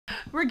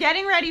We're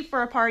getting ready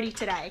for a party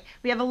today.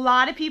 We have a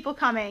lot of people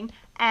coming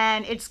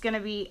and it's gonna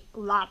be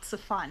lots of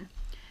fun.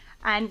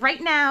 And right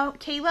now,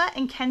 Kayla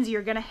and Kenzie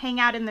are gonna hang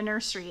out in the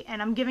nursery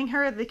and I'm giving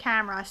her the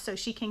camera so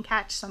she can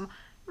catch some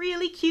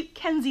really cute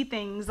Kenzie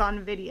things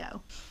on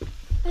video.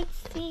 Let's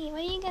see,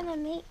 what are you gonna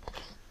make?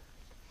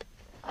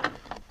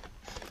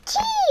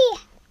 Tea!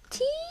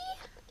 Tea?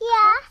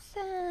 Yeah.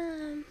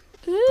 Awesome.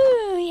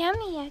 Ooh,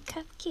 yummy, a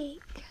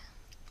cupcake.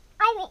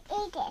 I will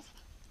eat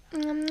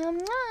it. Nom nom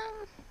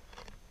nom.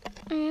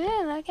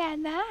 Ooh, look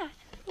at that.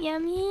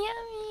 Yummy,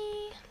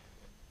 yummy.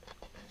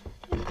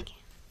 Okay.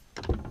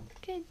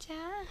 Good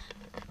job.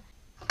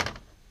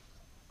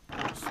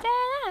 Stand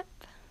up.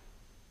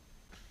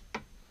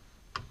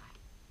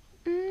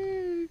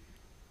 Mmm.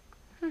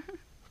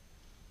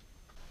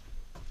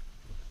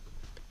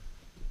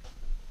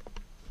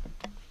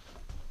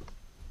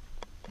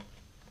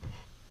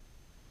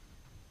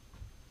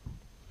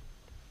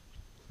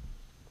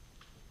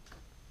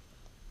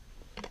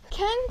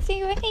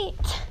 Kenzie, wait.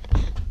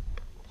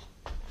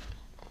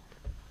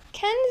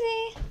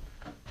 Kenzie.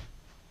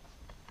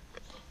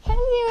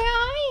 Kenzie, where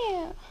are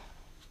you?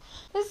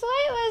 This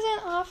light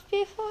wasn't off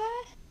before.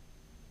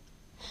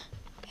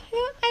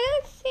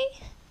 I don't see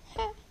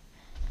her.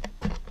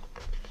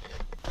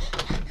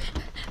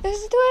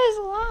 This door is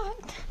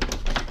locked.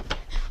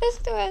 This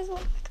door is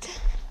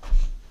locked.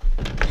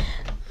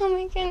 Oh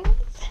my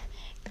goodness.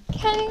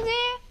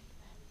 Kenzie?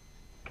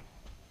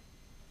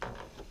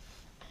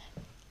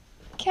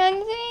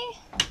 Kenzie?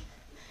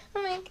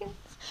 Oh my goodness.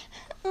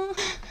 Oh,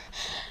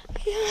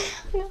 I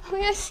don't know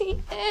where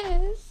she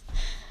is.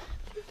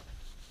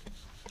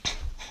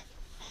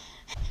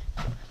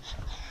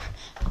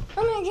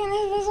 Oh my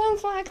goodness, this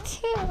one's locked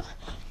too.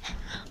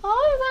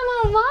 All of them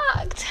are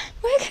locked.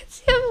 Where could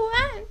she have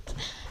went?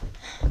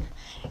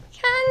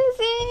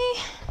 Kenzie.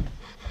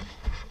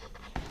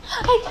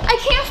 I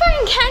can't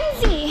find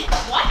Kenzie.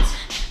 What?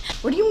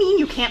 What do you mean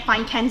you can't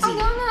find Kenzie? I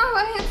don't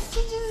know.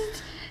 She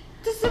just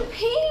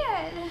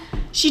disappeared.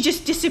 She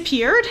just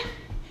disappeared?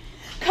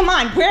 Come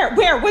on,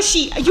 where was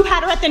she? You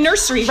had her at the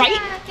nursery, right?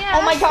 Yeah,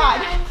 oh my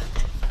God.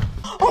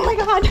 Oh my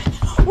God.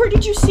 Where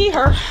did you see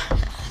her?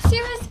 She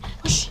was,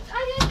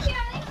 I didn't see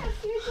her either.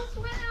 She just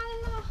went out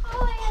in the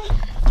hallway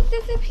and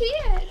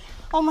disappeared.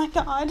 Oh my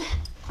God.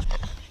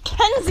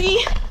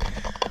 Kenzie.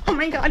 Oh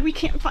my God, we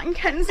can't find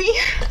Kenzie.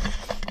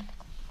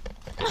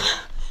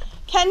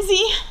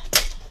 Kenzie.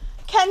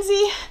 Kenzie.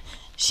 Is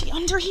she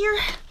under here?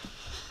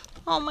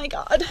 Oh my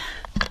God.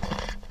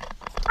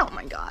 Oh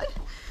my God.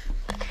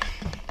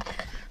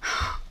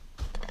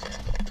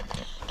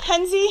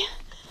 Kenzie,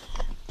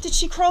 did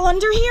she crawl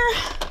under here?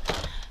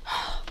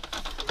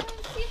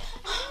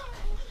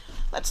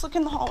 Let's look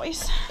in the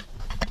hallways.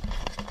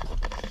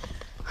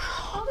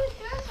 All the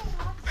doors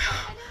are locked, so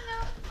I don't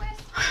know where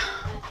she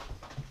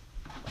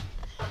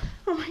is.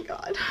 Oh my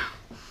God.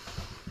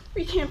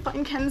 We can't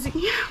find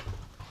Kenzie.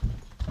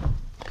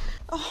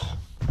 Oh.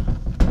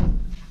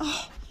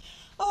 Oh.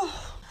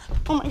 Oh.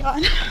 Oh my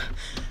God.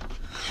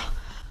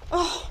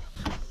 Oh.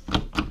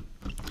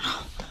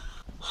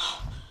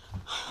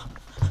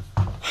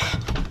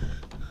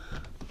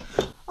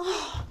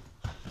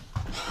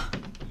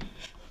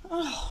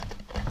 Oh.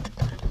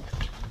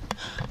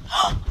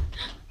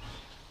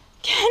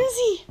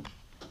 Kenzie!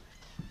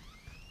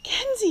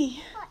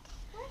 Kenzie!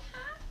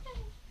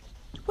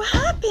 What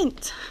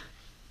happened?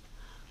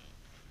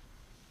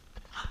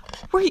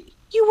 What happened?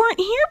 You weren't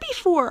here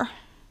before.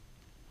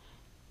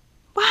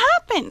 What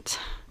happened?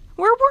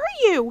 Where were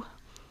you?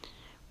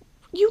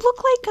 You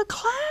look like a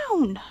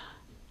clown.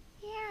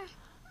 Yeah.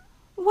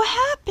 What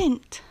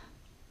happened?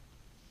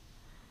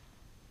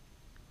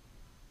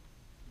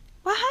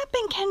 What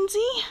happened,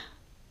 Kenzie?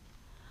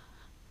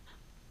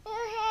 You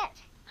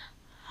hit.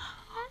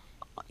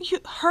 You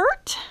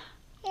hurt?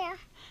 Yeah.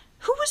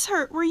 Who was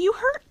hurt? Were you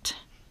hurt?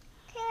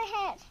 You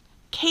hit.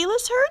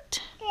 Kayla's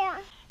hurt? Yeah.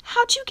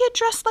 How'd you get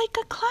dressed like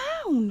a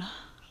clown?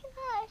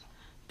 Good.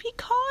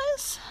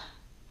 Because?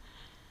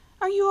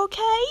 Are you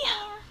okay?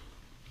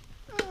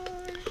 Yeah.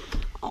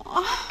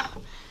 Aw.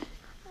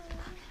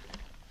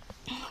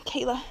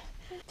 Kayla,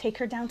 take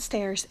her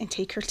downstairs and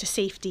take her to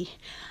safety.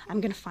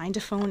 I'm gonna find a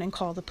phone and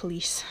call the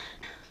police.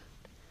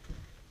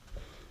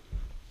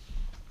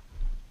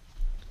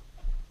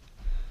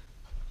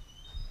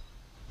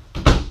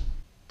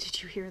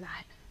 Did you hear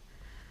that?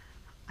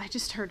 I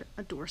just heard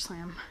a door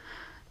slam.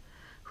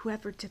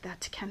 Whoever did that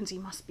to Kenzie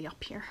must be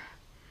up here.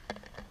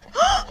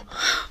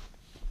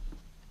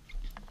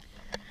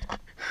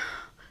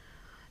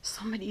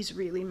 Somebody's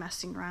really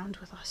messing around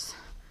with us.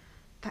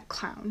 That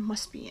clown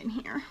must be in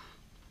here.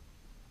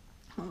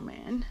 Oh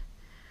man.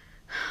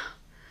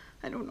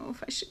 I don't know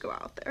if I should go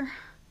out there.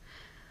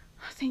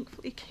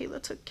 Thankfully,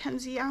 Kayla took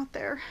Kenzie out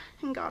there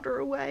and got her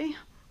away.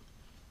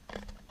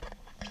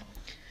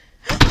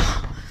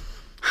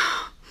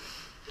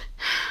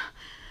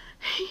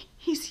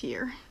 He's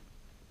here.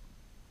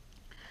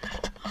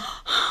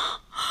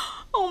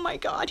 Oh my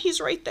God,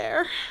 he's right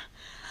there.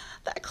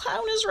 That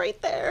clown is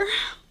right there.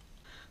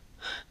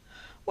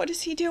 What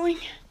is he doing?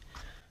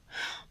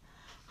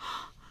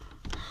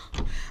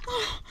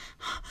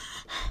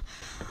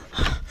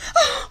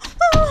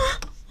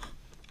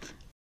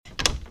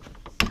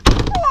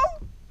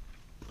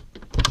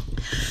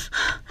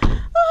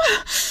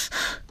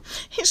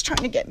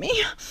 trying to get me.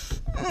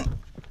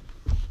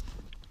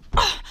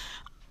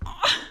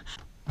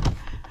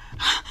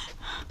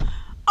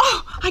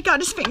 Oh, I got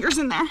his fingers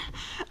in there.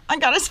 I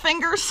got his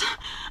fingers.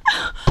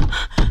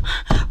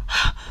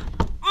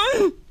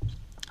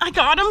 I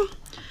got him.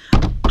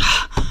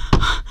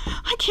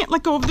 I can't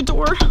let go of the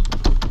door.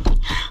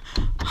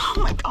 Oh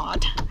my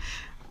God.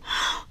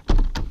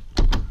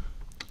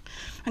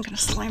 I'm gonna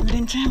slam it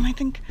into him, I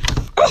think.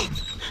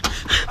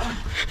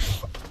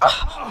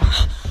 Oh.